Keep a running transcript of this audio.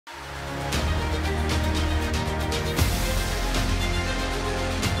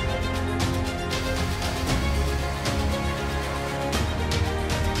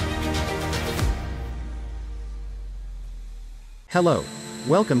Hello.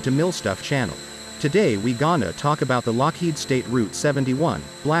 Welcome to Millstuff channel. Today we gonna talk about the Lockheed State Route 71,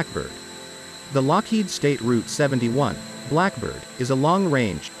 Blackbird. The Lockheed State Route 71, Blackbird, is a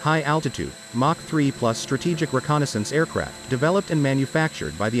long-range, high-altitude, Mach 3 plus strategic reconnaissance aircraft developed and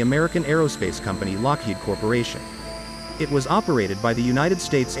manufactured by the American aerospace company Lockheed Corporation. It was operated by the United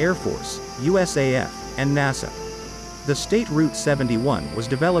States Air Force, USAF, and NASA. The State Route 71 was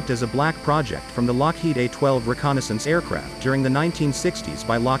developed as a black project from the Lockheed A-12 reconnaissance aircraft during the 1960s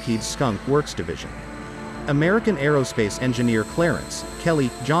by Lockheed's Skunk Works division. American aerospace engineer Clarence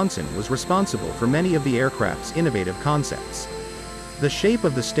Johnson was responsible for many of the aircraft's innovative concepts. The shape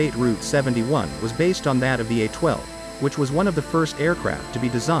of the State Route 71 was based on that of the A-12, which was one of the first aircraft to be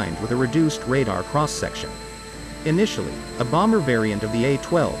designed with a reduced radar cross-section. Initially, a bomber variant of the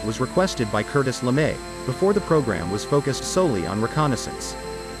A-12 was requested by Curtis LeMay, before the program was focused solely on reconnaissance.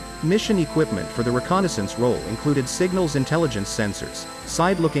 Mission equipment for the reconnaissance role included signals intelligence sensors,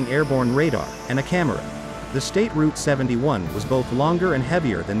 side-looking airborne radar, and a camera. The State Route 71 was both longer and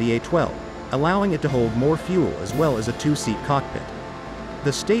heavier than the A-12, allowing it to hold more fuel as well as a two-seat cockpit.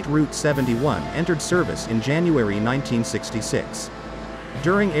 The State Route 71 entered service in January 1966.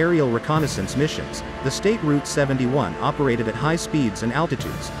 During aerial reconnaissance missions, the State Route 71 operated at high speeds and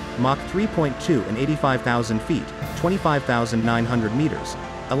altitudes, Mach 3.2 and 85,000 feet, 25,900 meters,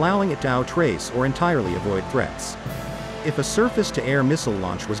 allowing it to outrace or entirely avoid threats. If a surface-to-air missile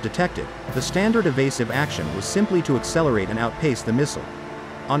launch was detected, the standard evasive action was simply to accelerate and outpace the missile.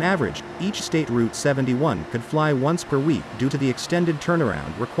 On average, each State Route 71 could fly once per week due to the extended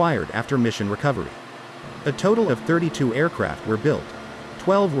turnaround required after mission recovery. A total of 32 aircraft were built.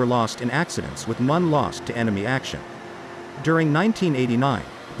 12 were lost in accidents with none lost to enemy action. During 1989,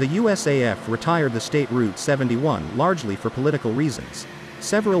 the USAF retired the State Route 71 largely for political reasons.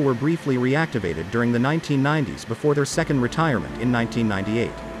 Several were briefly reactivated during the 1990s before their second retirement in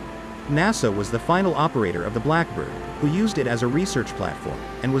 1998. NASA was the final operator of the Blackbird, who used it as a research platform,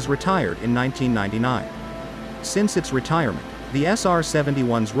 and was retired in 1999. Since its retirement, the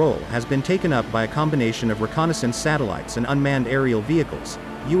SR-71's role has been taken up by a combination of reconnaissance satellites and unmanned aerial vehicles,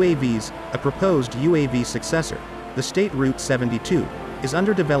 UAVs. A proposed UAV successor, the State Route 72, is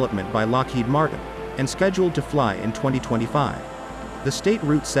under development by Lockheed Martin, and scheduled to fly in 2025. The State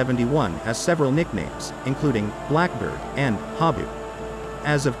Route 71 has several nicknames, including Blackbird and Habu.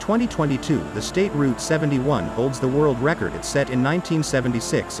 As of 2022, the State Route 71 holds the world record it set in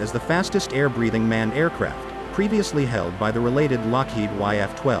 1976 as the fastest air-breathing manned aircraft, previously held by the related Lockheed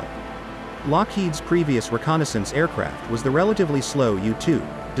YF-12. Lockheed's previous reconnaissance aircraft was the relatively slow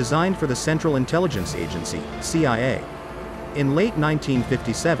U-2, designed for the Central Intelligence Agency, CIA. In late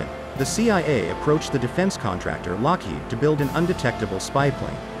 1957, the CIA approached the defense contractor Lockheed to build an undetectable spy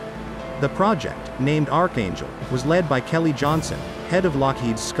plane. The project, named Archangel, was led by Kelly Johnson, head of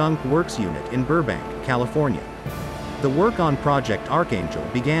Lockheed's Skunk Works unit in Burbank, California. The work on Project Archangel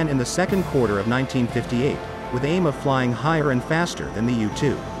began in the second quarter of 1958, with aim of flying higher and faster than the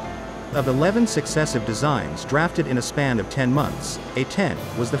U-2. Of 11 successive designs drafted in a span of 10 months, A-10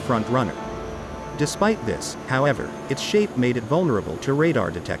 was the front runner. Despite this, however, its shape made it vulnerable to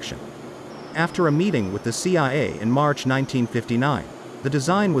radar detection. After a meeting with the CIA in March 1959, the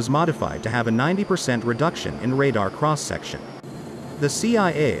design was modified to have a 90% reduction in radar cross-section. The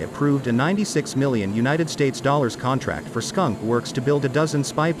CIA approved a $96 million contract for Skunk Works to build a dozen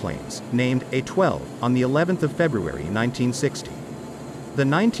spy planes, named A-12, on the 11th of February 1960. The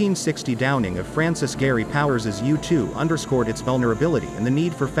 1960 downing of Francis Gary Powers's U-2 underscored its vulnerability and the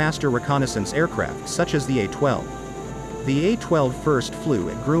need for faster reconnaissance aircraft such as the A-12. The A-12 first flew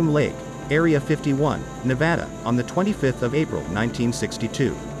at Groom Lake, Area 51, Nevada, on the 25th of April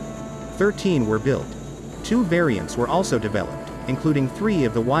 1962. 13 were built. 2 variants were also developed, including 3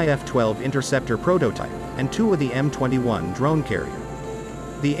 of the YF-12 interceptor prototype, and 2 of the M21 drone carrier.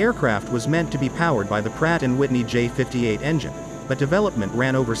 The aircraft was meant to be powered by the Pratt & Whitney J58 engine, but development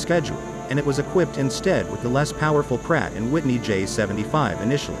ran over schedule, and it was equipped instead with the less powerful Pratt & Whitney J75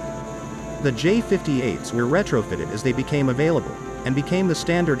 initially. The J58s were retrofitted as they became available, and became the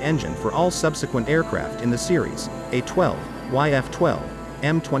standard engine for all subsequent aircraft in the series, A-12, YF-12,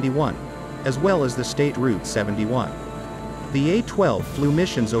 M21, as well as the State Route 71. The A-12 flew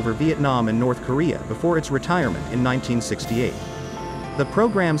missions over Vietnam and North Korea before its retirement in 1968. The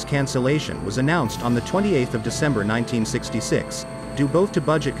program's cancellation was announced on the 28th of December 1966, due both to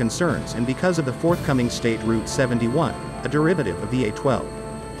budget concerns and because of the forthcoming State Route 71, a derivative of the A-12.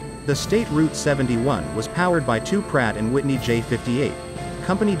 The State Route 71 was powered by 2 Pratt & Whitney J58,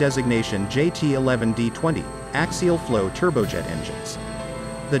 company designation JT11D20, axial flow turbojet engines.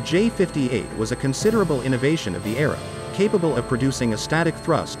 The J58 was a considerable innovation of the era, capable of producing a static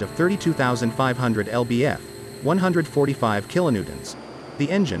thrust of 32,500 lbf, 145 kilonewtons. The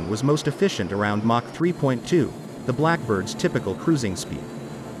engine was most efficient around Mach 3.2, the Blackbird's typical cruising speed.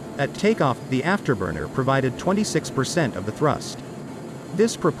 At takeoff, the afterburner provided 26% of the thrust.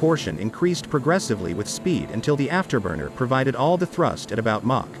 This proportion increased progressively with speed until the afterburner provided all the thrust at about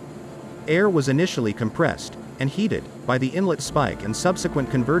Mach. Air was initially compressed and heated by the inlet spike and subsequent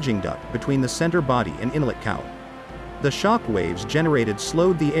converging duct between the center body and inlet cowl. The shock waves generated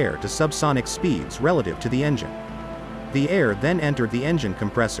slowed the air to subsonic speeds relative to the engine. The air then entered the engine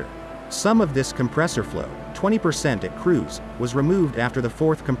compressor. Some of this compressor flow, 20% at cruise, was removed after the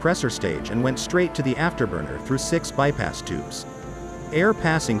fourth compressor stage and went straight to the afterburner through 6 bypass tubes. Air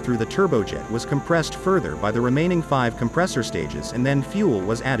passing through the turbojet was compressed further by the remaining 5 compressor stages, and then fuel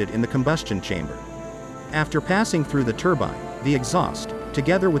was added in the combustion chamber. After passing through the turbine, the exhaust,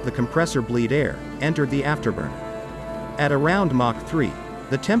 together with the compressor bleed air, entered the afterburner. At around Mach 3,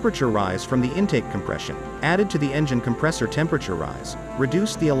 the temperature rise from the intake compression, added to the engine compressor temperature rise,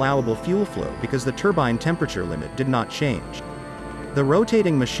 reduced the allowable fuel flow because the turbine temperature limit did not change. The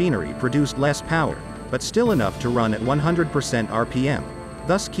rotating machinery produced less power, but still enough to run at 100% RPM,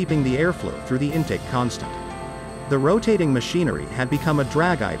 thus keeping the airflow through the intake constant. The rotating machinery had become a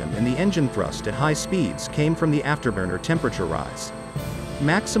drag item, and the engine thrust at high speeds came from the afterburner temperature rise.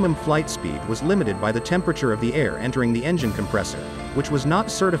 Maximum flight speed was limited by the temperature of the air entering the engine compressor, which was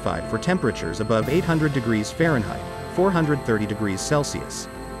not certified for temperatures above 800 degrees Fahrenheit, 430 degrees Celsius.